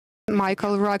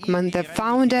Michael Ruckman, the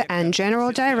founder and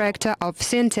general director of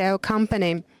Senteo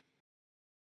company.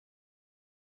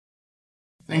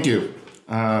 Thank you.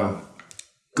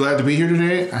 Glad to be here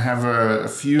today. I have a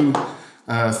few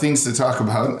things to talk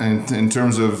about in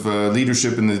terms of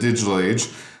leadership in the digital age.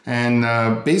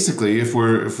 And basically, if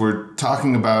we're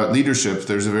talking about leadership,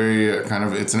 there's a very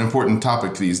it's an important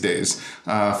topic these days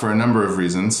for a number of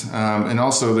reasons. And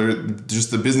also, just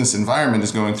the business environment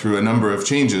is going through a number of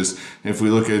changes. If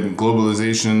we look at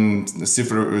globalization,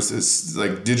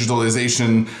 like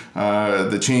digitalization,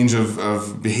 the change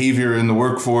of behavior in the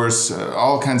workforce,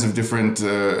 all kinds of different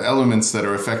elements that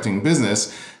are affecting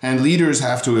business. And leaders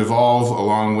have to evolve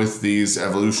along with these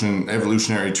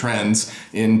evolutionary trends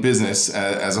in business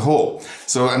as a whole.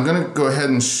 So I'm going to go ahead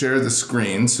and share the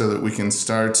screen so that we can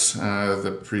start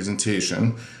the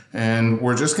presentation. And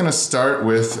we're just going to start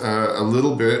with a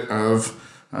little bit of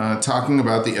talking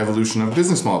about the evolution of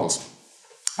business models.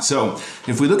 So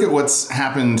if we look at what's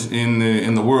happened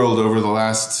in the world over the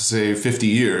last, say, 50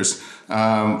 years,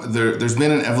 there's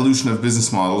been an evolution of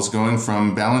business models going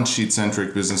from balance sheet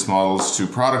centric business models to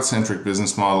product centric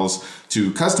business models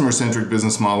to customer centric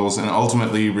business models and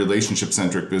ultimately relationship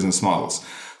centric business models.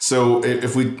 So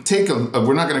if we take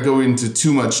we're not going to go into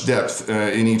too much depth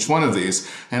in each one of these.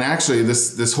 And actually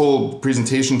this whole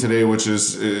presentation today, which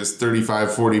is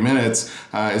 35, 40 minutes,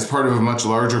 is part of a much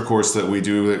larger course that we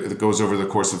do that goes over the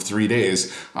course of 3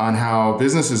 days on how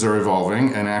businesses are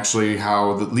evolving and actually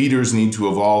how the leaders need to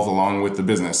evolve along with the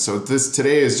business. So this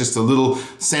today is just a little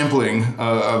sampling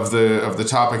of the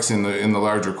topics in the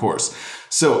larger course.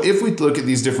 So if we look at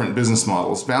these different business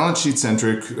models, balance sheet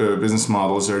centric business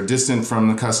models are distant from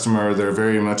the customer. They're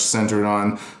very much centered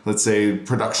on, let's say,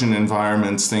 production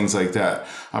environments, things like that.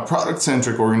 A product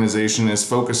centric organization is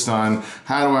focused on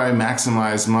how do I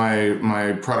maximize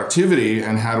my productivity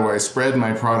and how do I spread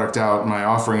my product out, my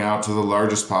offering out to the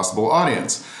largest possible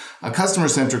audience. A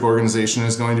customer-centric organization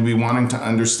is going to be wanting to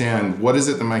understand what is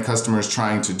it that my customer is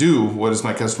trying to do, what is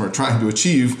my customer trying to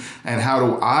achieve, and how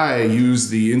do I use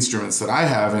the instruments that I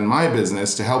have in my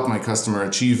business to help my customer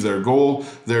achieve their goal,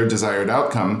 their desired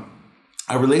outcome.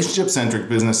 A relationship-centric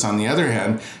business, on the other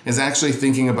hand, is actually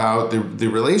thinking about the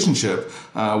relationship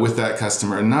with that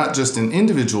customer, not just an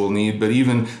individual need, but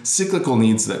even cyclical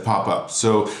needs that pop up.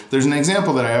 So there's an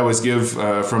example that I always give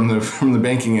from the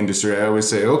banking industry. I always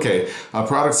say, okay, a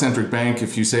product-centric bank,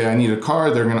 if you say I need a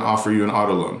car, they're going to offer you an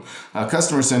auto loan. A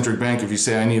customer-centric bank, if you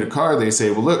say I need a car, they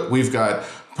say, well, look, we've got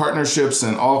partnerships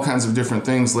and all kinds of different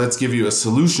things. Let's give you a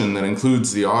solution that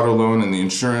includes the auto loan and the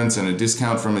insurance and a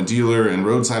discount from a dealer and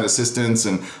roadside assistance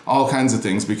and all kinds of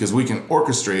things because we can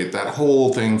orchestrate that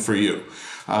whole thing for you.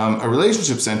 A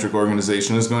relationship-centric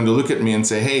organization is going to look at me and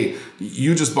say, hey,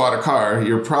 you just bought a car.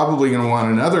 You're probably going to want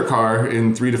another car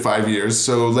in 3 to 5 years.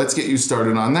 So let's get you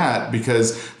started on that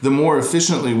because the more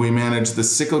efficiently we manage the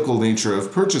cyclical nature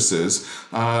of purchases,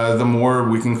 the more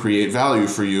we can create value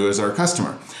for you as our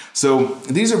customer. So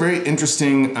these are very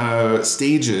interesting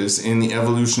stages in the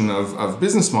evolution of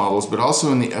business models, but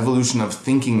also in the evolution of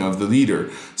thinking of the leader.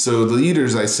 So the leader,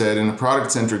 as I said, in a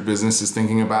product-centric business is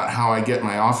thinking about how I get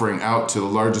my offering out to the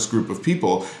largest group of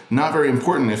people. Not very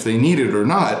important if they need it or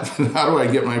not. How do I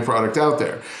get my product out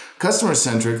there?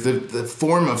 Customer-centric, the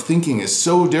form of thinking is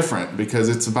so different because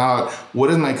it's about what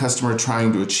is my customer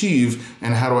trying to achieve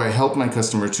and how do I help my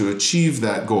customer to achieve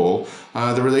that goal.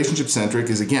 The relationship-centric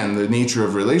is, again, the nature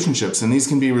of relationships, and these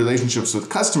can be relationships with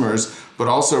customers, but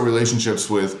also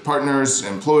relationships with partners,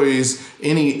 employees,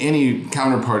 any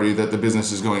counterparty that the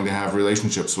business is going to have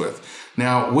relationships with.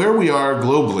 Now, where we are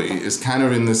globally is kind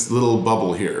of in this little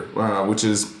bubble here, which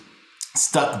is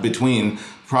stuck between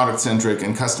product-centric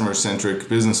and customer-centric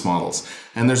business models.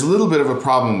 And there's a little bit of a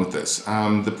problem with this.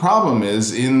 The problem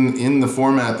is in the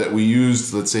format that we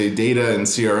used, let's say, data and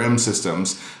CRM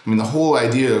systems. I mean, the whole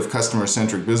idea of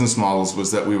customer-centric business models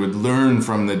was that we would learn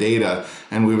from the data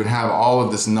and we would have all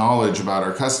of this knowledge about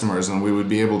our customers and we would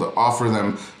be able to offer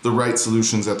them the right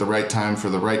solutions at the right time for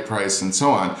the right price and so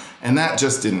on. And that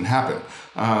just didn't happen.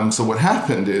 So what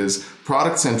happened is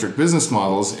product-centric business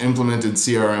models implemented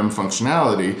CRM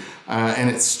functionality and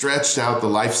it stretched out the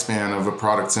lifespan of a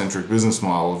product-centric business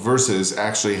model versus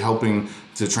actually helping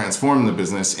to transform the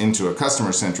business into a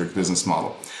customer-centric business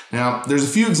model. Now, there's a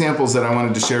few examples that I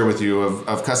wanted to share with you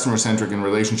of customer-centric and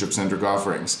relationship-centric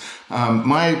offerings.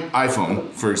 My iPhone,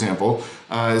 for example,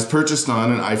 is purchased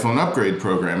on an iPhone upgrade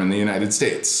program in the United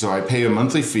States. So I pay a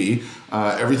monthly fee.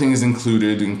 Everything is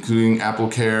included, including Apple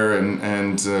Care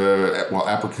and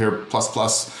Apple Care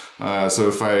Plus. So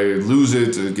if I lose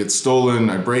it, it gets stolen,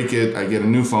 I break it, I get a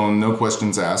new phone, no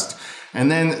questions asked. And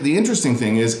then the interesting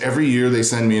thing is every year they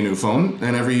send me a new phone,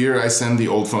 and every year I send the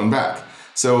old phone back.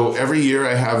 So every year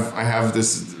I have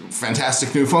this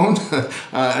fantastic new phone.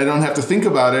 I don't have to think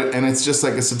about it, and it's just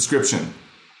like a subscription.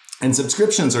 And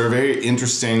subscriptions are a very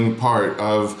interesting part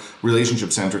of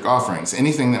relationship-centric offerings.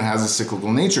 Anything that has a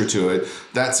cyclical nature to it,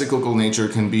 that cyclical nature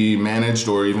can be managed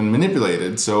or even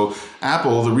manipulated. So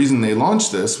Apple, the reason they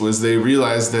launched this was they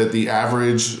realized that the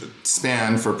average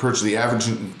span for purchase, the average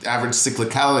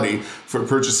cyclicality for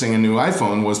purchasing a new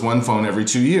iPhone was one phone every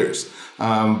 2 years.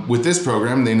 With this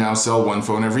program, they now sell one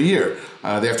phone every year.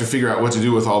 They have to figure out what to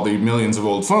do with all the millions of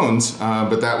old phones,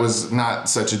 but that was not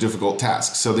such a difficult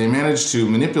task. So they managed to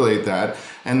manipulate that,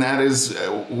 and that is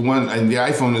and the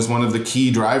iPhone is one of the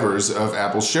key drivers of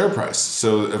Apple's share price.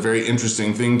 So a very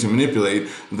interesting thing to manipulate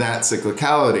that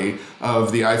cyclicality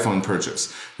of the iPhone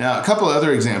purchase. Now, a couple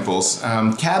other examples.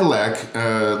 Cadillac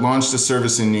launched a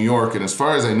service in New York, and as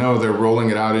far as I know, they're rolling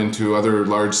it out into other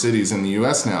large cities in the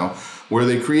US now, where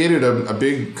they created a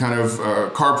big kind of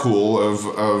carpool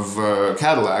of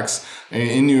Cadillacs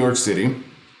in New York City.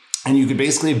 And you could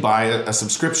basically buy a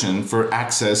subscription for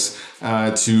access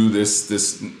to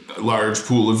this large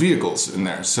pool of vehicles in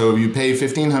there. So you pay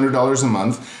 $1,500 a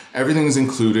month. Everything is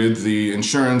included, the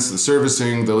insurance, the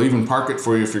servicing. They'll even park it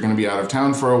for you if you're going to be out of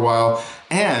town for a while.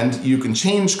 And you can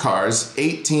change cars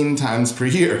 18 times per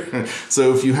year.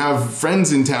 So if you have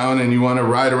friends in town and you want to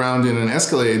ride around in an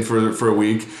Escalade for a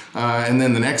week, and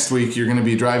then the next week you're going to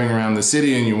be driving around the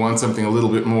city and you want something a little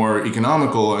bit more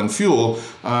economical on fuel,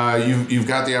 you've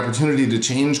got the opportunity to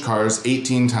change cars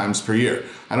 18 times per year.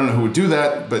 I don't know who would do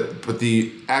that, but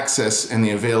the access and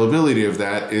the availability of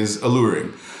that is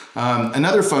alluring.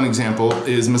 Another fun example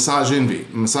is Massage Envy.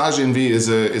 Massage Envy is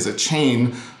a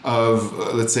chain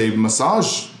of, let's say,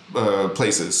 massage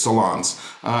places, salons,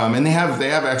 and they have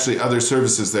actually other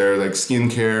services there like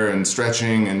skincare and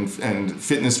stretching and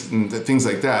fitness and things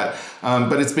like that.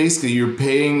 But it's basically you're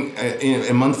paying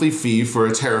a monthly fee for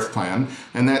a tariff plan,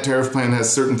 and that tariff plan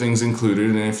has certain things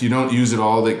included. And if you don't use it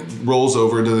all, it rolls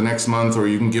over to the next month, or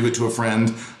you can give it to a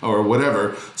friend or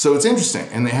whatever. So it's interesting,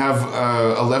 and they have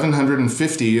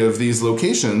 1,150 of these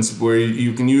locations where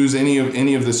you can use any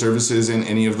of the services in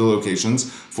any of the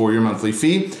locations for your monthly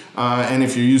fee. And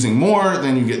if you're using more,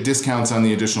 then you get discounts on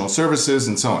the additional services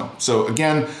and so on. So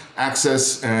again,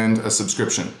 access and a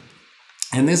subscription.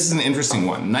 And this is an interesting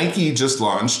one. Nike just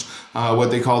launched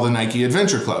what they call the Nike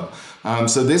Adventure Club.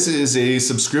 So this is a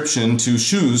subscription to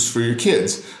shoes for your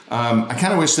kids. I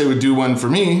kind of wish they would do one for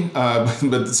me,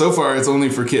 but so far it's only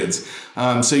for kids.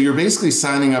 So you're basically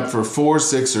signing up for 4,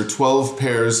 6, or 12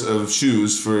 pairs of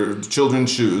shoes for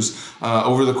children's shoes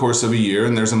over the course of a year,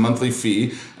 and there's a monthly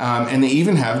fee. And they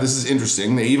even have, this is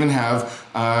interesting, they even have,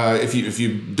 if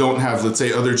you don't have, let's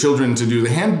say, other children to do the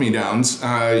hand-me-downs,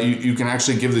 you can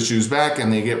actually give the shoes back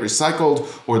and they get recycled,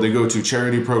 or they go to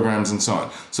charity programs and so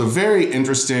on. So very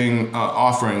interesting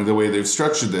offering the way they've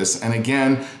structured this, and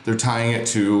again, they're tying it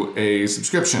to a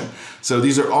subscription. So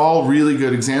these are all really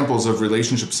good examples of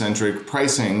relationship-centric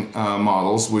pricing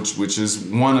models, which is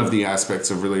one of the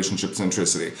aspects of relationship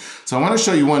centricity. So I want to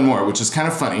show you one more, which is kind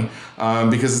of funny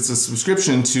because it's a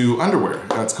subscription to underwear.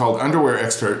 It's called Underwear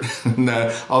Expert. And,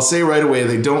 I'll say right away,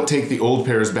 they don't take the old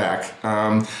pairs back.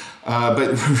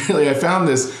 But really, I found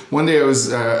this one day. I was,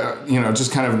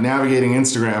 just kind of navigating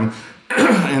Instagram,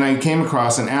 and I came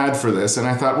across an ad for this, and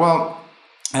I thought, well,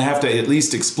 I have to at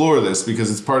least explore this because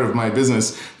it's part of my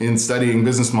business in studying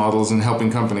business models and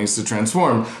helping companies to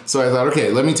transform. So I thought,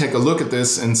 okay, let me take a look at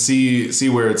this and see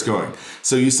where it's going.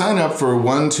 So you sign up for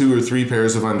 1, 2, or 3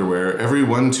 pairs of underwear every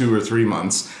 1, 2, or 3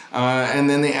 months. And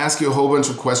then they ask you a whole bunch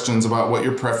of questions about what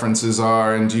your preferences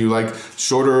are, and do you like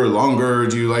shorter or longer?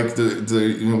 Do you like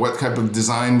what type of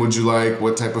design would you like?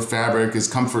 What type of fabric? Is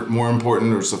comfort more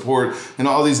important or support? And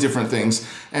all these different things.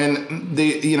 And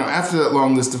they, after that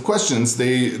long list of questions,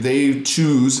 they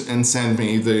choose and send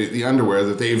me the underwear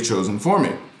that they've chosen for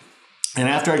me. And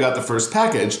after I got the first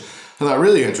package, I thought,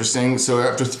 really interesting. So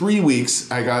after 3 weeks,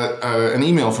 I got an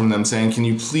email from them saying, can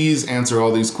you please answer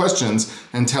all these questions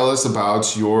and tell us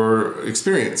about your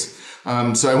experience?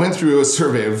 So I went through a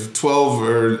survey of 12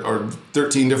 or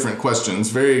 13 different questions,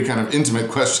 very kind of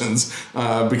intimate questions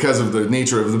because of the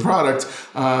nature of the product.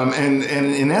 And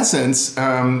in essence,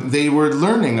 they were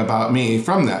learning about me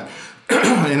from that.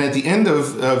 And at the end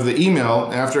of the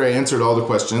email, after I answered all the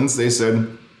questions, they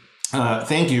said,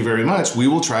 thank you very much. We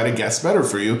will try to guess better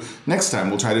for you next time.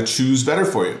 We'll try to choose better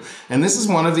for you. And this is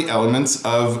one of the elements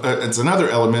of, it's another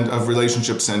element of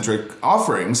relationship-centric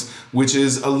offerings, which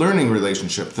is a learning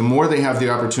relationship. The more they have the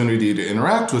opportunity to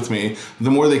interact with me,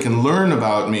 the more they can learn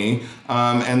about me,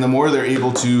 and the more they're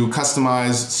able to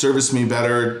customize, service me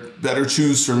better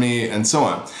choose for me, and so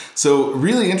on. So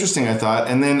really interesting, I thought.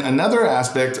 And then another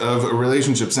aspect of a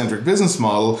relationship-centric business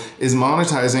model is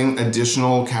monetizing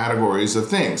additional categories of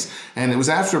things. And it was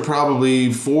after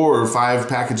probably 4 or 5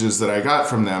 packages that I got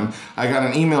from them, I got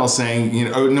an email saying,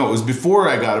 it was before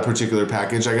I got a particular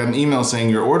package, I got an email saying,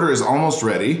 your order is almost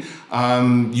ready.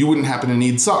 You wouldn't happen to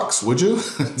need socks, would you?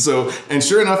 And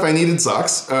sure enough, I needed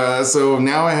socks. So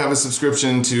now I have a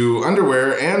subscription to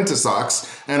underwear and to socks,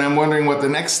 and I'm wondering what the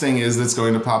next thing is that's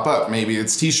going to pop up. Maybe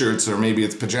it's t-shirts or maybe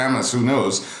it's pajamas, who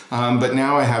knows? But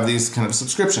now I have these kind of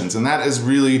subscriptions, and that is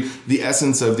really the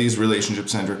essence of these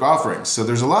relationship-centric offerings. So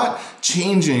there's a lot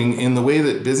changing in the way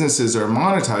that businesses are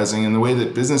monetizing and the way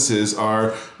that businesses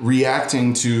are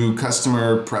reacting to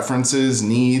customer preferences,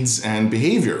 needs, and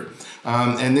behavior.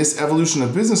 And this evolution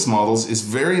of business models is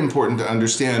very important to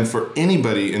understand for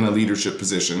anybody in a leadership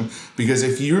position, because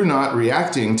if you're not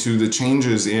reacting to the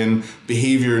changes in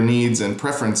behavior, needs, and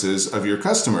preferences of your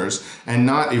customers and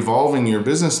not evolving your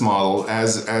business model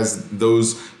as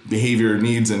those behavior,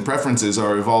 needs, and preferences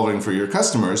are evolving for your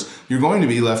customers, you're going to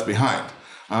be left behind.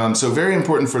 So very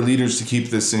important for leaders to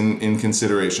keep this in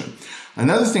consideration.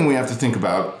 Another thing we have to think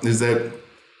about is that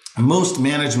most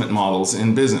management models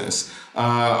in business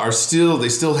they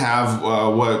still have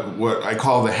what I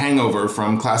call the hangover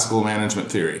from classical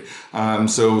management theory.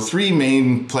 So 3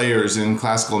 main players in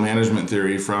classical management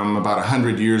theory from about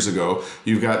 100 years ago.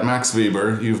 You've got Max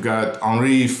Weber, you've got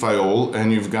Henri Fayol,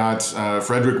 and you've got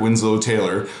Frederick Winslow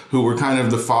Taylor, who were kind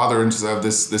of the fathers of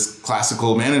this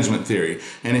classical management theory.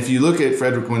 And if you look at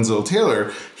Frederick Winslow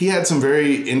Taylor, he had some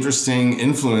very interesting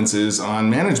influences on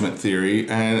management theory,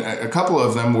 and a couple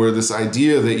of them were this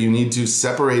idea that you need to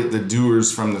separate the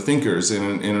doers from the thinkers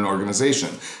in an organization,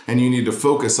 and you need to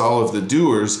focus all of the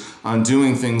doers on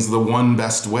doing things the one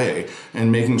best way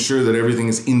and making sure that everything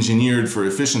is engineered for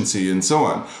efficiency and so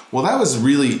on. Well, that was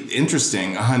really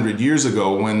interesting 100 years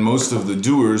ago when most of the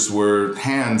doers were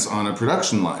hands on a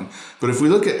production line. But if we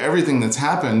look at everything that's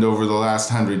happened over the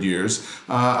last 100 years,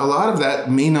 a lot of that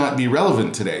may not be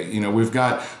relevant today. We've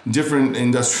got different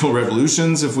industrial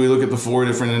revolutions. If we look at the 4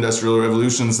 different industrial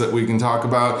revolutions that we can talk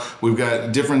about, we've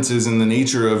got differences in the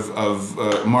nature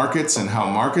of markets and how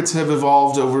markets have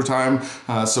evolved over time.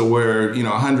 So where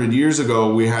 100 years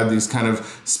ago we had these kind of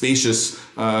spacious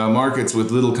markets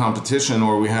with little competition,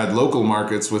 or we had local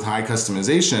markets with high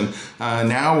customization.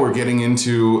 Now we're getting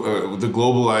into the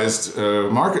globalized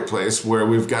marketplace where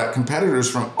we've got competitors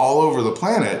from all over the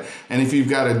planet. And if you've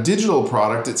got a digital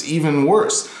product, it's even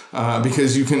worse.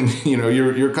 Because you can,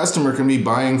 your customer can be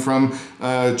buying from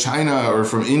China or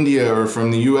from India or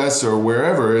from the US or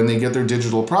wherever, and they get their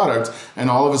digital product, and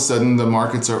all of a sudden the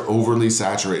markets are overly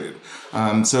saturated.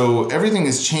 So everything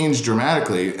has changed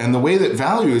dramatically, and the way that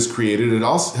value is created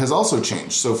has also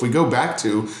changed. So if we go back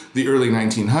to the early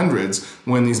 1900s,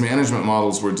 when these management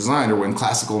models were designed, or when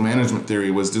classical management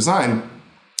theory was designed,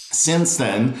 since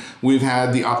then, we've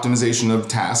had the optimization of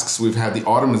tasks, we've had the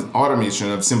automation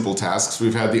of simple tasks,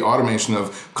 we've had the automation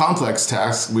of complex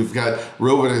tasks, we've got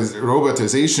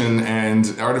robotization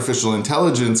and artificial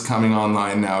intelligence coming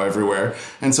online now everywhere.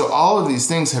 And so all of these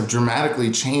things have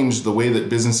dramatically changed the way that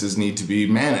businesses need to be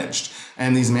managed.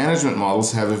 And these management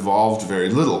models have evolved very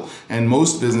little. And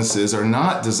most businesses are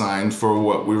not designed for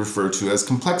what we refer to as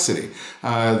complexity.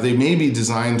 They may be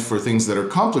designed for things that are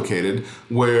complicated,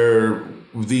 where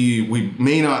we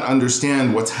may not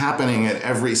understand what's happening at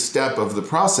every step of the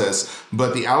process,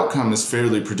 but the outcome is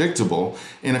fairly predictable.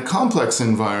 In a complex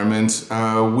environment,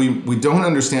 we don't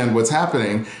understand what's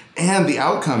happening, and the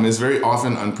outcome is very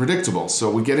often unpredictable.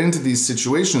 So we get into these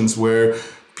situations where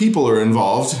people are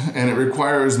involved, and it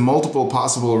requires multiple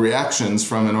possible reactions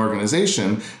from an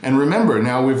organization. And remember,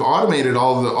 now we've automated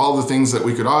all the things that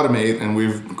we could automate, and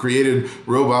we've created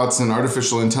robots and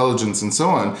artificial intelligence and so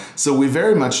on. So we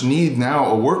very much need now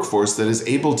a workforce that is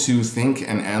able to think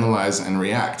and analyze and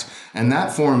react. And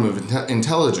that form of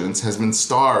intelligence has been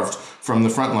starved from the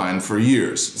front line for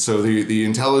years. So the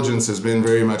intelligence has been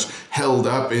very much held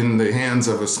up in the hands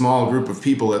of a small group of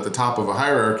people at the top of a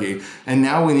hierarchy. And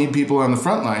now we need people on the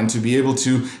front line to be able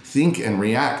to think and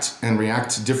react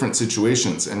to different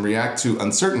situations and react to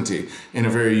uncertainty in a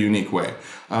very unique way.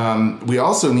 We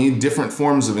also need different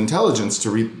forms of intelligence to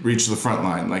reach the front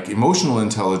line, like emotional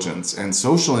intelligence and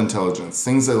social intelligence,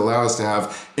 things that allow us to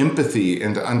have empathy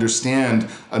and to understand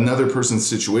another person's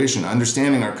situation,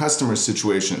 understanding our customer's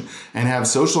situation, and have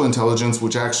social intelligence,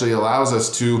 which actually allows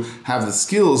us to have the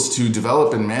skills to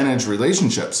develop and manage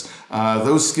relationships.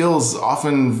 Those skills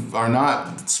often are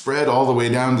not spread all the way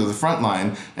down to the front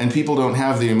line, and people don't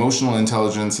have the emotional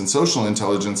intelligence and social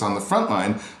intelligence on the front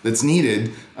line that's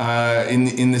needed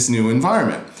in this new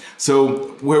environment. So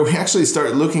where we actually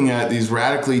start looking at these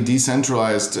radically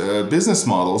decentralized business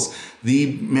models,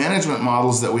 the management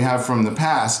models that we have from the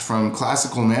past, from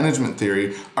classical management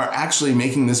theory, are actually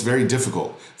making this very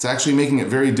difficult. It's actually making it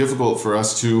very difficult for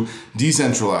us to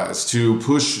decentralize, to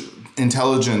push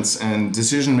intelligence and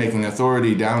decision-making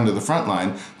authority down to the front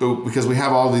line, but because we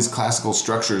have all these classical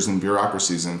structures and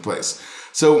bureaucracies in place.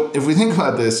 So if we think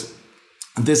about this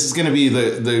is going to be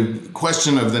the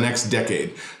question of the next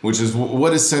decade, which is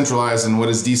what is centralized and what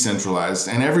is decentralized.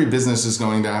 And every business is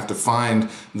going to have to find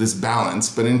this balance.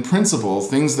 But in principle,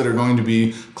 things that are going to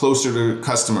be closer to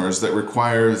customers, that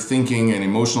require thinking and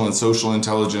emotional and social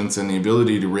intelligence and the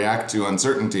ability to react to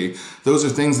uncertainty, those are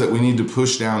things that we need to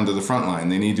push down to the front line.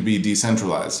 They need to be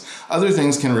decentralized. Other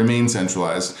things can remain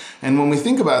centralized. And when we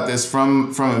think about this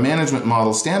from a management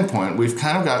model standpoint, we've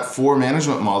kind of got 4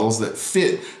 management models that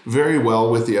fit very well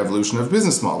with the evolution of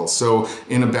business models. So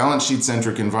in a balance sheet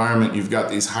centric environment, you've got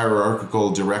these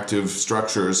hierarchical directive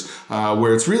structures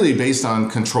where it's really based on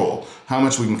control, how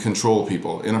much we can control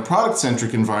people. In a product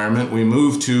centric environment, we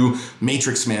move to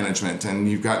matrix management, and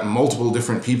you've got multiple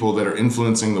different people that are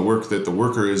influencing the work that the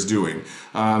worker is doing.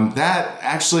 That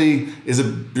actually is a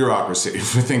bureaucracy,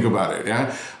 if we think about it.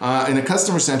 Yeah? In a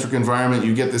customer centric environment,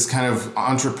 you get this kind of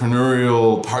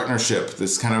entrepreneurial partnership,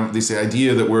 this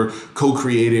idea that we're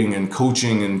co-creating and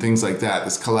coaching and things like that,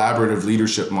 this collaborative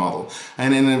leadership model.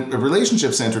 And in a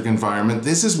relationship-centric environment,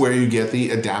 this is where you get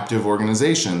the adaptive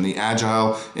organization, the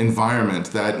agile environment,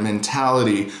 that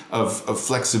mentality of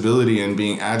flexibility and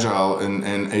being agile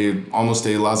and almost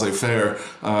a laissez-faire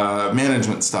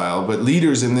management style. But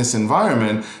leaders in this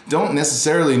environment don't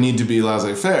necessarily need to be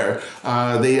laissez-faire.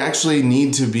 They actually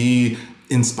need to be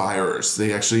inspirers.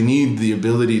 They actually need the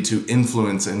ability to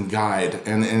influence and guide.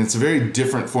 And it's a very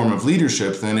different form of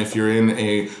leadership than if you're in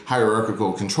a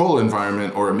hierarchical control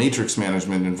environment or a matrix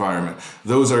management environment.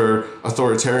 Those are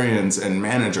authoritarians and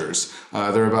managers.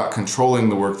 They're about controlling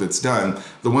the work that's done.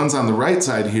 The ones on the right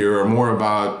side here are more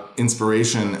about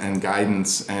inspiration and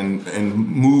guidance and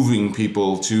moving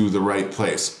people to the right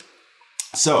place.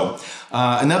 So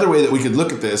another way that we could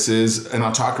look at this is an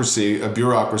autocracy, a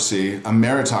bureaucracy, a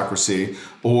meritocracy,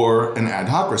 or an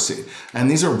adhocracy.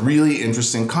 And these are really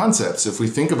interesting concepts if we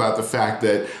think about the fact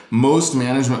that most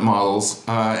management models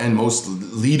and most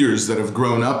leaders that have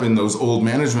grown up in those old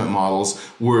management models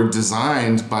were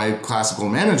designed by classical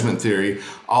management theory.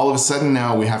 All of a sudden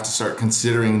now we have to start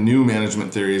considering new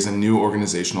management theories and new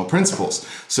organizational principles.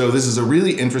 So this is a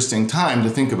really interesting time to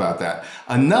think about that.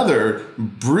 Another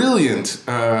brilliant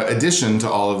addition to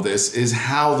all of this is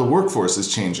how the workforce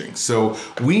is changing. So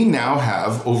we now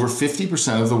have over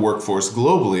 50% of the workforce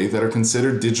globally that are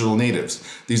considered digital natives.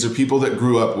 These are people that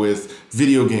grew up with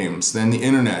video games, then the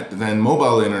internet, then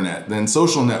mobile internet, then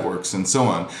social networks, and so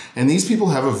on. And these people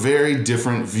have a very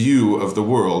different view of the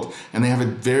world, and they have a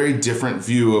very different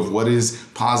view of what is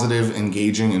positive,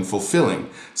 engaging, and fulfilling.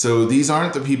 So these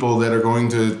aren't the people that are going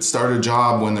to start a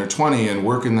job when they're 20 and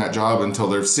work in that job until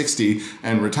they're 60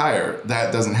 and retire.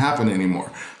 That doesn't happen anymore.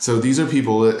 So these are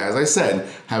people that, as I said,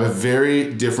 have a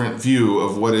very different view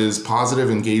of what is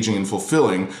positive, engaging, and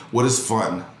fulfilling, what is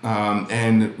fun.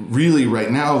 And really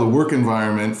right now, the work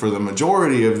environment for the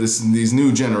majority of these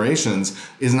new generations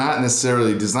is not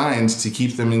necessarily designed to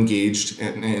keep them engaged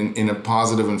in a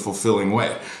positive and fulfilling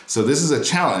way. So this is a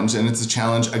challenge, and it's a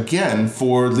challenge, again,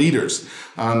 for leaders.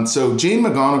 So Jane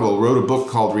McGonigal wrote a book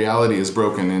called Reality is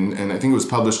Broken, and I think it was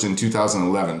published in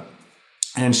 2011.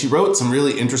 And she wrote some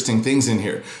really interesting things in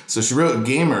here. So she wrote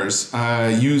gamers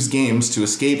use games to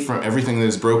escape from everything that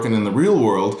is broken in the real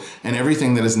world and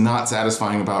everything that is not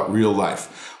satisfying about real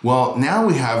life. Well, now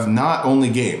we have not only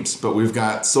games, but we've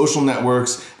got social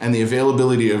networks and the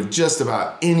availability of just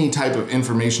about any type of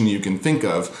information you can think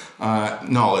of,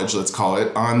 knowledge, let's call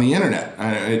it, on the internet.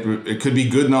 It could be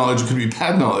good knowledge, it could be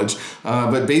bad knowledge,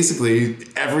 but basically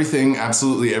everything,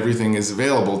 absolutely everything is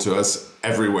available to us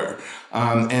everywhere.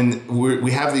 And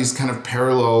we have these kind of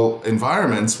parallel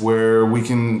environments where we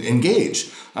can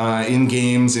engage in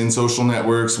games, in social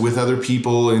networks, with other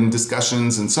people, in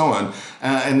discussions, and so on.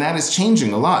 And that is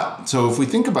changing a lot. So if we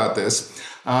think about this,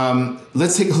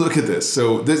 Let's take a look at this.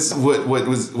 So this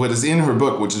what is in her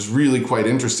book, which is really quite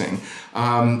interesting.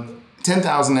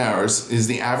 10,000 hours is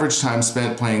the average time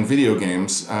spent playing video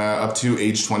games up to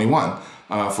age 21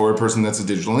 for a person that's a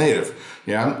digital native.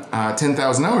 Yeah,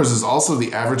 10,000 hours is also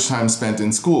the average time spent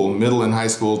in school, middle and high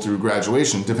school through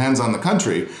graduation. Depends on the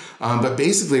country. But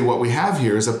basically what we have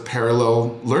here is a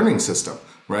parallel learning system.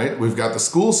 Right? We've got the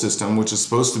school system, which is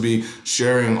supposed to be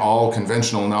sharing all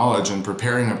conventional knowledge and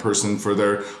preparing a person for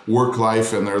their work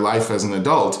life and their life as an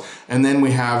adult. And then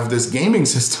we have this gaming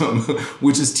system,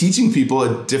 which is teaching people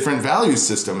a different value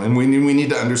system. And we need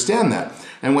to understand that.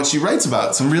 And what she writes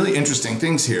about, some really interesting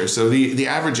things here. So the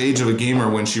average age of a gamer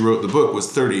when she wrote the book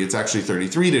was 30. It's actually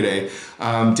 33 today.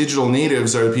 Digital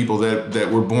natives are the people that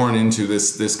were born into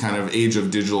this kind of age of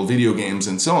digital video games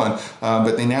and so on.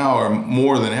 But they now are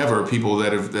more than ever people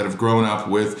that have grown up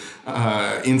with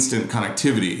instant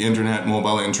connectivity, internet,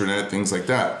 mobile internet, things like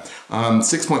that.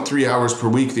 6.3 hours per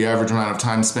week, the average amount of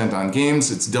time spent on games.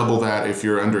 It's double that if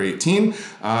you're under 18.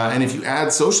 And if you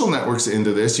add social networks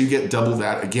into this, you get double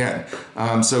that again.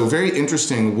 So very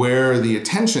interesting where the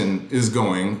attention is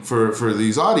going for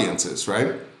these audiences,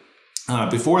 right?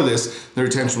 Before this, their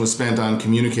attention was spent on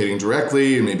communicating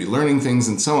directly and maybe learning things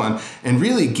and so on. And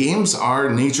really, games are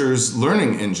nature's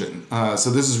learning engine. So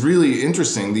this is really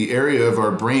interesting. The area of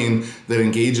our brain that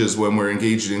engages when we're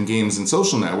engaged in games and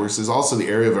social networks is also the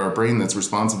area of our brain that's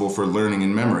responsible for learning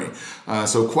and memory.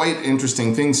 So quite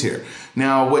interesting things here.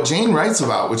 Now, what Jane writes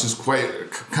about, which is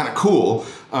quite kind of cool,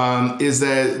 is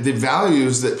that the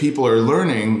values that people are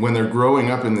learning when they're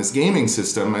growing up in this gaming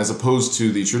system, as opposed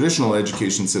to the traditional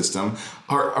education system,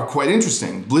 are quite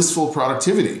interesting. Blissful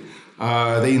productivity.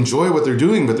 They enjoy what they're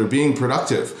doing, but they're being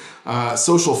productive.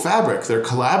 Social fabric, they're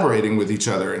collaborating with each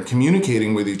other and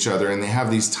communicating with each other, and they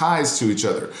have these ties to each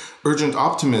other. Urgent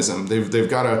optimism, they've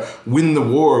got to win the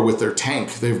war with their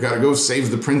tank. They've got to go save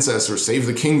the princess or save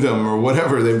the kingdom or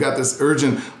whatever. They've got this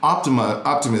urgent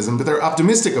optimism, but they're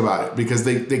optimistic about it because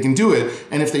they can do it.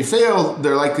 And if they fail,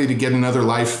 they're likely to get another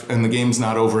life and the game's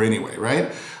not over anyway,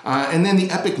 right? And then the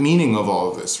epic meaning of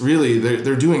all of this. Really,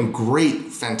 they're doing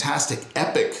great, fantastic,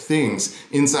 epic things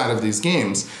inside of these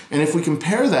games. And if we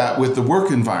compare that with the work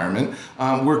environment,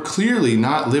 we're clearly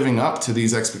not living up to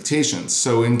these expectations.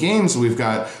 So in games, we've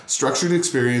got structured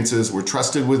experiences. We're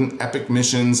trusted with epic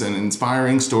missions and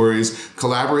inspiring stories.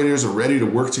 Collaborators are ready to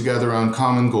work together on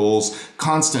common goals,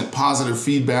 constant positive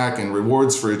feedback and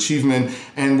rewards for achievement.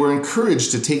 And we're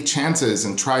encouraged to take chances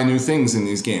and try new things in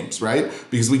these games, right?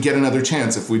 Because we get another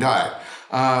chance if we die.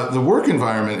 The work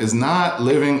environment is not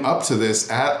living up to this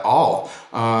at all.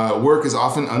 Work is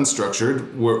often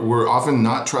unstructured. We're often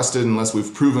not trusted unless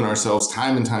we've proven ourselves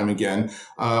time and time again.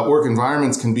 Work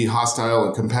environments can be hostile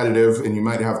and competitive, and you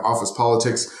might have office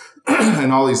politics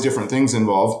and all these different things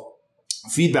involved.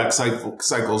 Feedback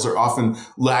cycles are often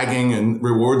lagging and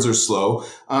rewards are slow.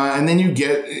 And then you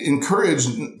get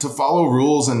encouraged to follow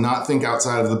rules and not think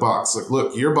outside of the box. Like,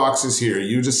 look, your box is here.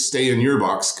 You just stay in your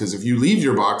box, because if you leave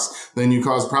your box, then you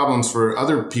cause problems for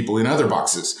other people in other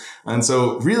boxes. And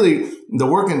so really, the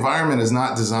work environment is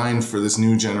not designed for this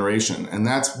new generation. And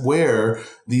that's where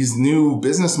these new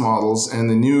business models and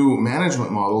the new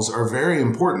management models are very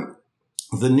important.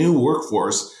 The new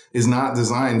workforce is not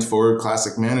designed for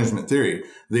classic management theory.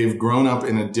 They've grown up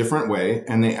in a different way,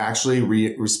 and they actually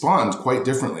respond quite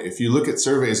differently. If you look at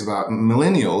surveys about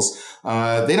millennials,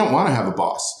 they don't want to have a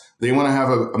boss. They want to have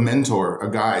a mentor, a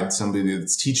guide, somebody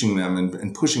that's teaching them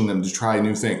and pushing them to try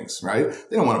new things, right?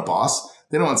 They don't want a boss.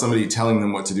 They don't want somebody telling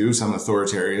them what to do, some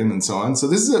authoritarian and so on. So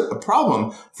this is a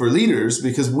problem for leaders,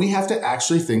 because we have to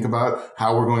actually think about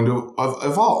how we're going to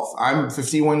evolve. I'm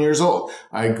 51 years old.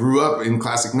 I grew up in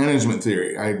classic management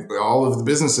theory. All of the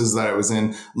businesses that I was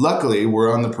in, luckily,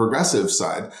 were on the progressive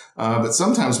side. But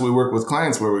sometimes we work with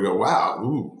clients where we go,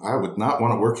 wow, I would not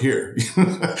want to work here.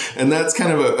 And that's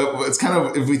kind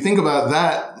of if we think about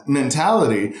that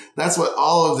mentality, that's what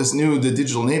all of the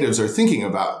digital natives are thinking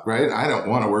about, right? I don't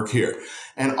want to work here.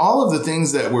 And all of the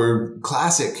things that were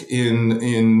classic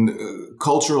in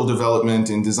cultural development,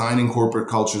 in designing corporate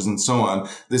cultures and so on,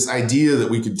 this idea that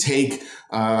we could take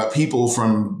people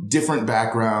from different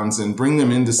backgrounds and bring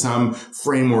them into some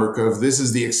framework of this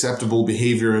is the acceptable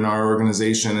behavior in our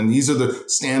organization, and these are the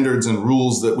standards and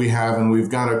rules that we have, and we've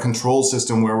got a control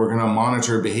system where we're going to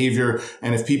monitor behavior,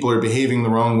 and if people are behaving the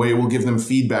wrong way, we'll give them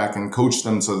feedback and coach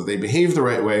them so that they behave the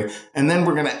right way, and then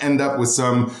we're going to end up with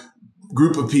some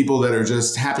group of people that are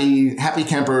just happy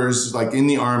campers, like in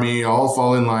the army, all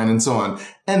fall in line and so on.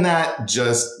 And that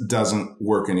just doesn't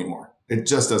work anymore. It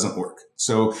just doesn't work.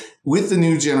 So with the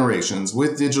new generations,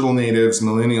 with digital natives,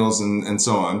 millennials, and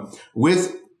so on,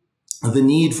 with the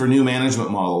need for new management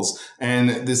models and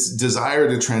this desire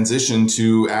to transition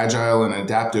to agile and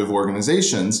adaptive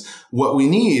organizations, what we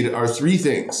need are three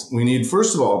things. We need,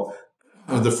 first of all,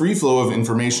 the free flow of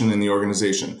information in the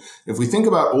organization. If we think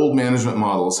about old management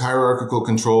models, hierarchical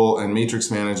control and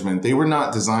matrix management, they were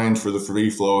not designed for the free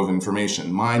flow of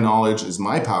information. My knowledge is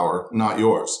my power, not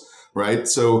yours. Right?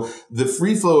 So the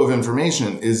free flow of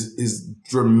information is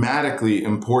dramatically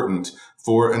important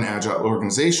for an agile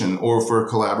organization or for a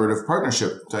collaborative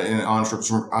partnership, an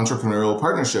entrepreneurial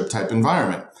partnership type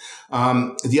environment.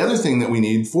 The other thing that we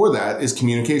need for that is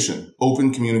communication,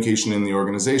 open communication in the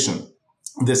organization.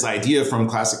 This idea from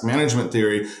classic management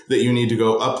theory that you need to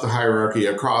go up the hierarchy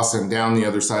across and down the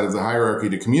other side of the hierarchy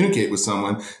to communicate with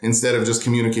someone instead of just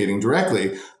communicating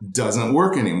directly doesn't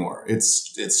work anymore.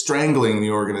 It's strangling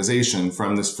the organization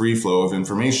from this free flow of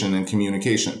information and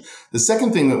communication. The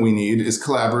second thing that we need is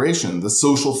collaboration, the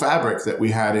social fabric that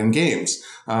we had in games.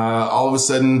 All of a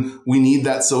sudden, we need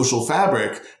that social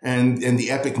fabric and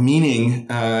the epic meaning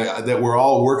that we're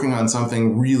all working on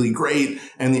something really great,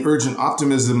 and the urgent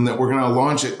optimism that we're going to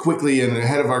launch it quickly and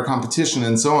ahead of our competition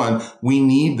and so on. We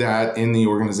need that in the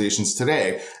organizations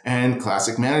today. And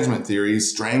classic management theory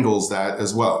strangles that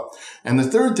as well. And the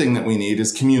third thing that we need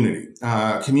is community.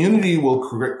 Community will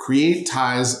create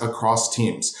ties across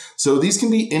teams. So these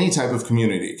can be any type of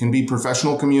community. It can be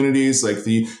professional communities like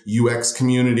the UX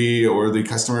community or the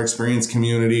customer experience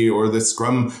community or the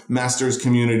Scrum Masters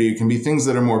community. It can be things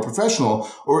that are more professional,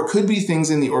 or it could be things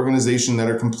in the organization that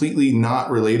are completely not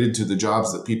related to the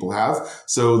jobs that people have.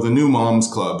 So the New Moms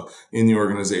Club in the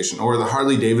organization or the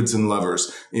Harley Davidson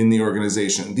lovers in the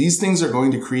organization. These things are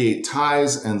going to create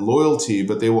ties and loyalty,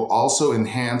 but they will also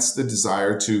enhance the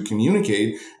desire to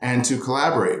communicate and to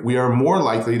collaborate. We are more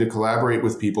likely to collaborate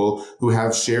with people who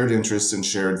have shared interests and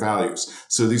shared values.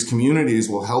 So these communities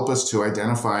will help us to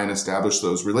identify and establish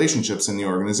those relationships in the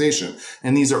organization.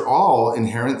 And these are all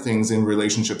inherent things in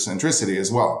relationship centricity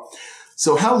as well.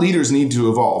 So how leaders need to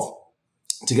evolve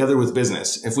together with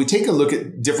business. If we take a look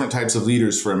at different types of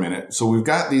leaders for a minute, so we've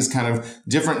got these kind of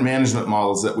different management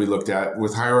models that we looked at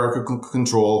with hierarchical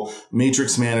control,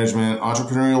 matrix management,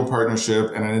 entrepreneurial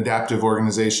partnership, and an adaptive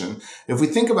organization. If we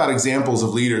think about examples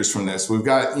of leaders from this, we've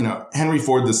got, Henry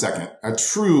Ford II, a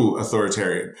true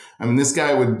authoritarian. I mean, this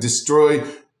guy would destroy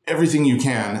everything you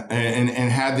can and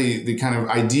had the kind of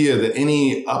idea that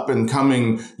any up and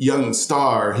coming young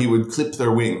star, he would clip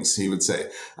their wings, he would say.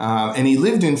 And he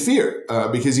lived in fear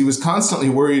because he was constantly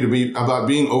worried about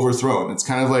being overthrown. It's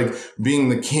kind of like being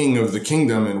the king of the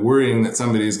kingdom and worrying that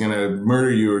somebody is going to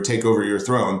murder you or take over your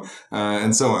throne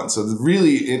and so on. So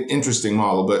really interesting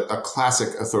model, but a classic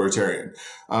authoritarian.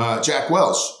 Jack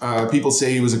Welch, people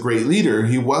say he was a great leader.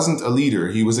 He wasn't a leader.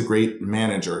 He was a great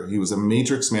manager. He was a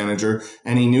matrix manager,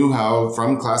 and he knew how,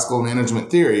 from classical management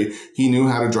theory, he knew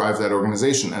how to drive that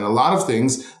organization. And a lot of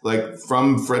things, like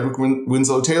from Frederick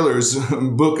Winslow Taylor's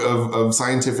book of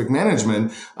scientific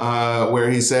management, where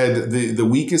he said the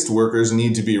weakest workers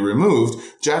need to be removed,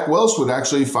 Jack Welch would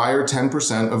actually fire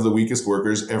 10% of the weakest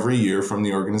workers every year from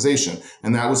the organization.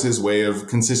 And that was his way of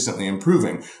consistently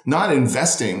improving, not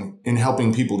investing in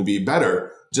helping people to be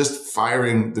better, just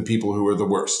firing the people who are the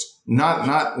worst.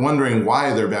 Not wondering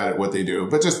why they're bad at what they do,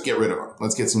 but just get rid of them.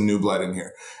 Let's get some new blood in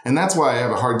here. And that's why I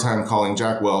have a hard time calling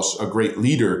Jack Welch a great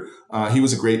leader. He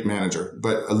was a great manager,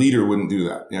 but a leader wouldn't do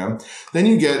that. Yeah. Then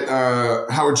you get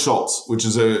Howard Schultz, which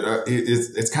is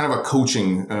it's kind of a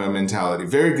coaching mentality.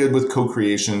 Very good with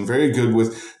co-creation. Very good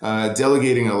with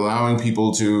delegating, allowing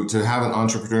people to have an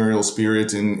entrepreneurial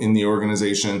spirit in the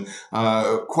organization.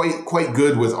 Quite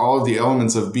good with all of the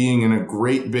elements of being in a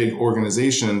great big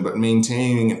organization, but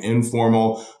maintaining an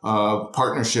informal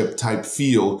partnership type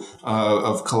feel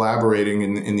of collaborating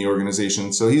in the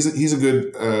organization. So he's a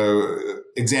good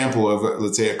example of,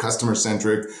 let's say, a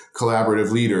customer-centric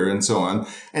collaborative leader and so on.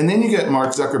 And then you get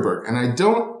Mark Zuckerberg. And I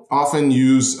don't often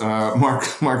use Mark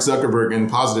Zuckerberg in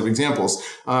positive examples,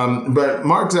 but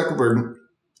Mark Zuckerberg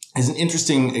is an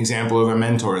interesting example of a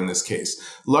mentor in this case,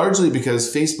 largely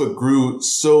because Facebook grew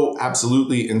so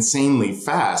absolutely insanely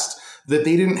fast that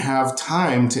they didn't have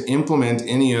time to implement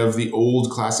any of the old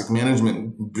classic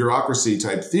management bureaucracy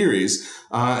type theories.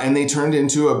 And they turned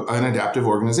into an adaptive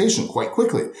organization quite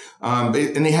quickly. And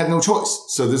they had no choice.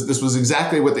 So this was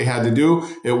exactly what they had to do.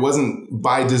 It wasn't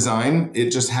by design. It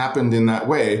just happened in that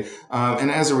way. And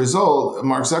as a result,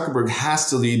 Mark Zuckerberg has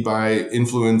to lead by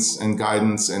influence and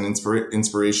guidance and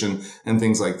inspiration and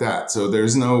things like that. So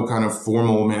there's no kind of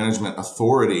formal management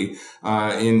authority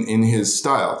in his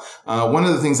style. One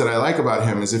of the things that I like about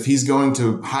him is if he's going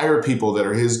to hire people that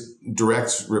are his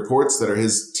direct reports, that are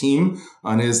his team,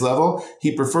 on his level.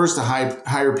 He prefers to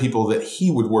hire people that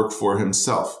he would work for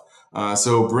himself.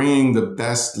 So bringing the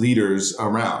best leaders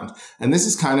around. And this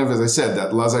is kind of, as I said,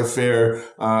 that laissez-faire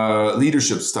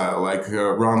leadership style, like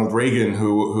Ronald Reagan,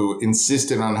 who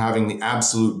insisted on having the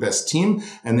absolute best team,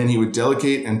 and then he would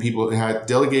delegate and people had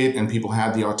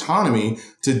the autonomy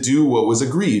to do what was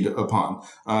agreed upon.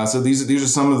 So these are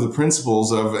some of the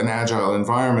principles of an agile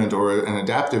environment or an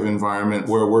adaptive environment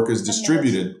where work is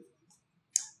distributed.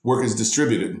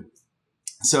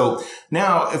 So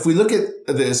now, if we look at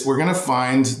this, we're going to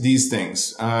find these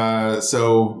things.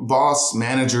 So boss,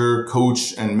 manager,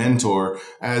 coach, and mentor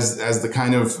as the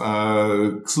kind of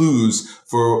clues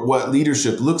for what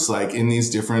leadership looks like in these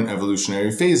different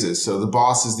evolutionary phases. So the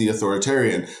boss is the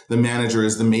authoritarian. The manager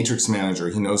is the matrix manager.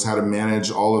 He knows how to manage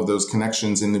all of those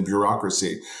connections in the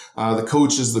bureaucracy. The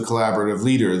coach is the collaborative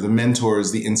leader. The mentor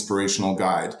is the inspirational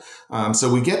guide.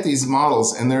 So we get these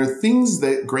models, and there are things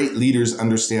that great leaders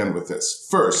understand with this.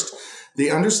 First, they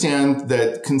understand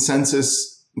that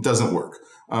consensus doesn't work.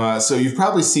 So you've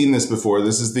probably seen this before.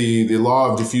 This is the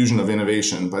law of diffusion of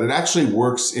innovation, but it actually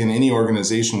works in any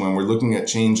organization when we're looking at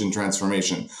change and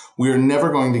transformation. We are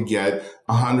never going to get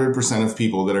 100% of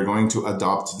people that are going to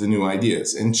adopt the new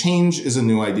ideas. And change is a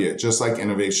new idea, just like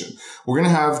innovation. We're going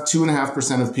to have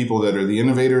 2.5% of people that are the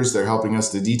innovators. They're helping us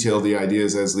to detail the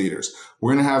ideas as leaders.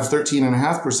 We're going to have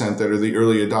 13.5% that are the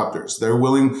early adopters. They're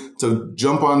willing to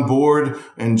jump on board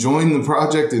and join the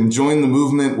project and join the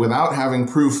movement without having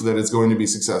proof that it's going to be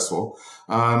successful.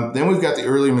 Then we've got the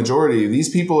early majority. These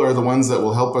people are the ones that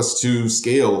will help us to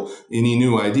scale any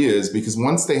new ideas, because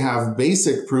once they have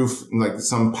basic proof, like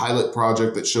some pilot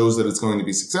project that shows that it's going to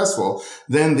be successful,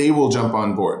 then they will jump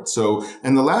on board. So,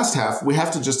 and the last half, we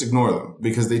have to just ignore them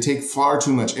because they take far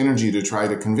too much energy to try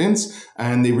to convince,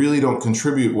 and they really don't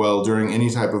contribute well during any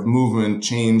type of movement,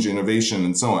 change, innovation,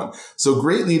 and so on. So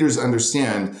great leaders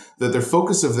understand that their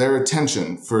focus of their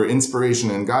attention for inspiration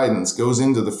and guidance goes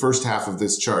into the first half of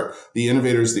this chart, the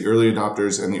innovators, the early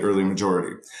adopters, and the early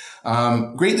majority.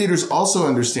 Great leaders also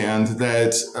understand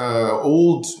that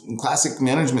old classic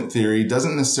management theory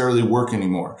doesn't necessarily work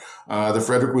anymore. The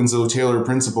Frederick Winslow Taylor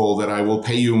principle that I will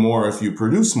pay you more if you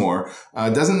produce more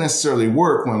doesn't necessarily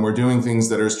work when we're doing things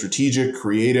that are strategic,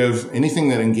 creative, anything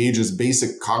that engages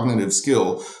basic cognitive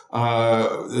skill.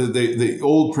 The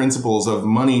old principles of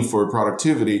money for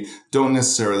productivity don't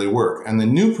necessarily work. And the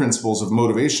new principles of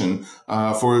motivation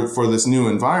for this new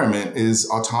environment is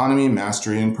autonomy,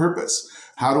 mastery, and purpose.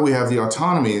 How do we have the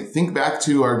autonomy? Think back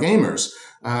to our gamers.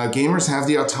 Gamers have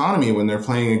the autonomy when they're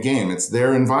playing a game. It's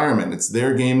their environment. It's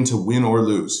their game to win or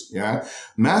lose. Yeah.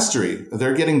 Mastery.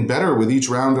 They're getting better with each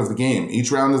round of the game.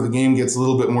 Each round of the game gets a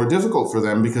little bit more difficult for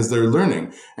them because they're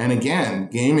learning. And again,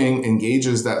 gaming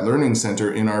engages that learning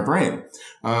center in our brain.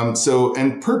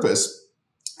 And purpose.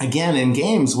 Again, in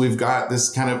games, we've got this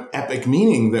kind of epic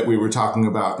meaning that we were talking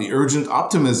about, the urgent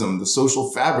optimism, the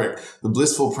social fabric, the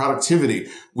blissful productivity.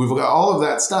 We've got all of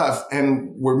that stuff,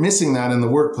 and we're missing that in the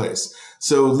workplace.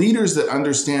 So leaders that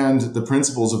understand the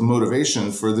principles of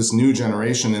motivation for this new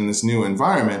generation in this new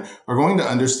environment are going to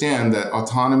understand that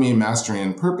autonomy, mastery,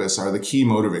 and purpose are the key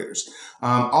motivators.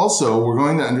 Also, we're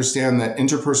going to understand that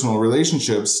interpersonal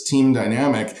relationships, team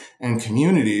dynamic, and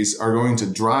communities are going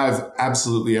to drive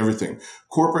absolutely everything.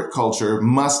 Corporate culture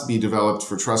must be developed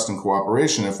for trust and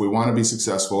cooperation if we want to be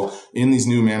successful in these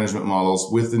new management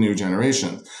models with the new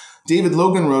generation. David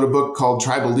Logan wrote a book called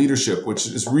Tribal Leadership, which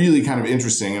is really kind of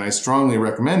interesting, and I strongly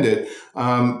recommend it.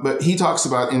 But he talks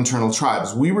about internal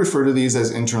tribes. We refer to these as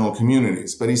internal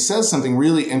communities. But he says something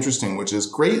really interesting, which is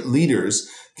great leaders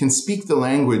can speak the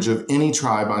language of any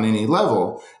tribe on any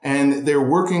level, and they're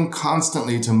working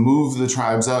constantly to move the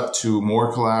tribes up to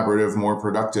more collaborative, more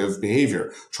productive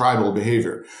behavior, tribal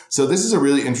behavior. So this is a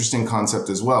really interesting concept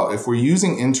as well. If we're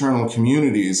using internal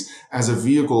communities as a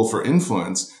vehicle for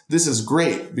influence, this is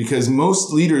great because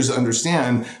most leaders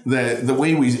understand that the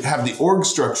way we have the org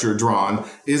structure drawn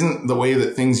isn't the way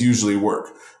that things usually work.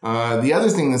 The other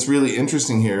thing that's really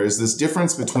interesting here is this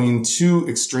difference between two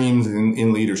extremes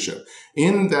in leadership.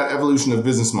 In that evolution of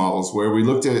business models where we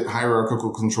looked at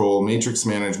hierarchical control, matrix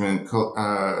management,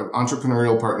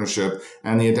 entrepreneurial partnership,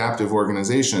 and the adaptive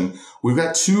organization, we've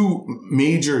got two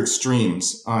major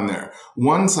extremes on there.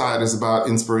 One side is about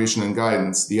inspiration and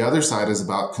guidance. The other side is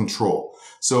about control.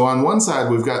 So on one side,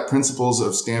 we've got principles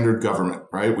of standard government,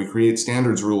 right? We create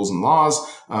standards, rules, and laws.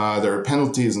 There are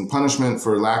penalties and punishment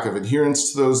for lack of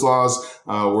adherence to those laws.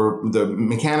 The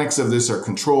mechanics of this are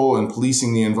control and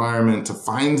policing the environment to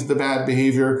find the bad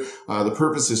behavior. The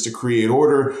purpose is to create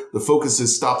order. The focus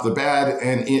is stop the bad.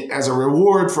 And as a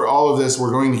reward for all of this,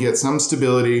 we're going to get some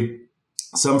stability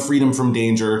some freedom from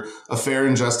danger, a fair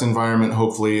and just environment,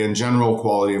 hopefully, and general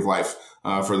quality of life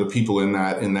for the people in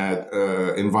that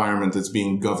environment that's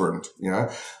being governed.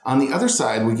 Yeah. On the other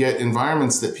side, we get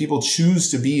environments that people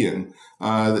choose to be in.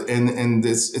 And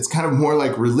it's kind of more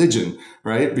like religion,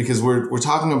 right? Because we're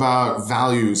talking about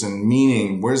values and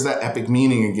meaning. Where's that epic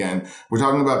meaning again? We're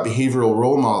talking about behavioral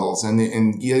role models, and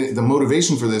the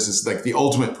motivation for this is like the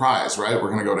ultimate prize, right?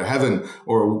 We're going to go to heaven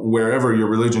or wherever your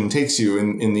religion takes you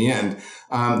in the end.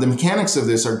 The mechanics of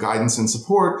this are guidance and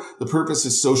support. The purpose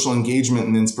is social engagement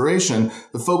and inspiration.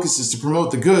 The focus is to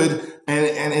promote the good.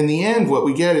 And in the end, what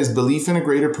we get is belief in a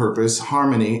greater purpose,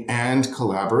 harmony, and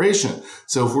collaboration.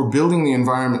 So if we're building the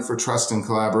environment for trust and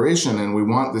collaboration, and we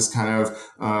want this kind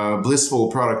of blissful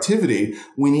productivity,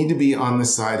 we need to be on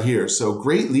this side here. So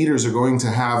great leaders are going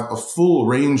to have a full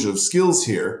range of skills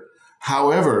here.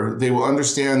 However, they will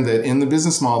understand that in the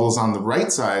business models on the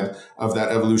right side of that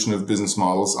evolution of business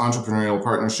models, entrepreneurial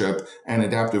partnership and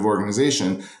adaptive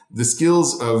organization, the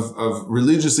skills of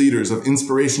religious leaders, of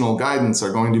inspirational guidance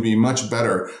are going to be much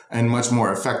better and much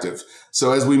more effective.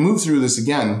 So as we move through this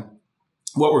again,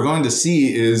 what we're going to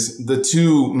see is the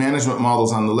two management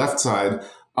models on the left side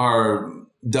are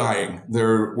dying.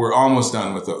 We're almost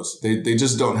done with those. They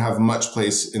just don't have much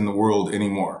place in the world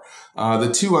anymore.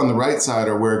 The two on the right side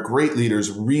are where great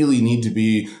leaders really need to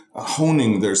be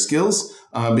honing their skills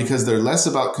because they're less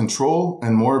about control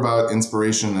and more about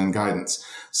inspiration and guidance.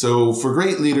 So for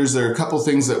great leaders, there are a couple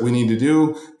things that we need to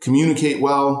do: communicate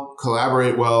well,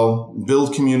 collaborate well,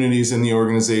 build communities in the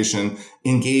organization,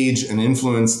 engage and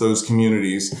influence those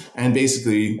communities, and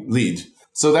basically lead.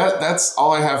 So that's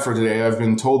all I have for today. I've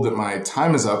been told that my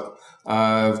time is up,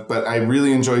 but I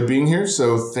really enjoyed being here.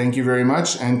 So thank you very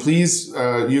much. And please,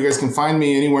 you guys can find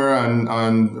me anywhere on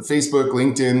Facebook,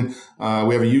 LinkedIn.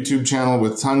 We have a YouTube channel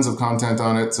with tons of content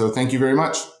on it. So thank you very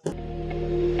much.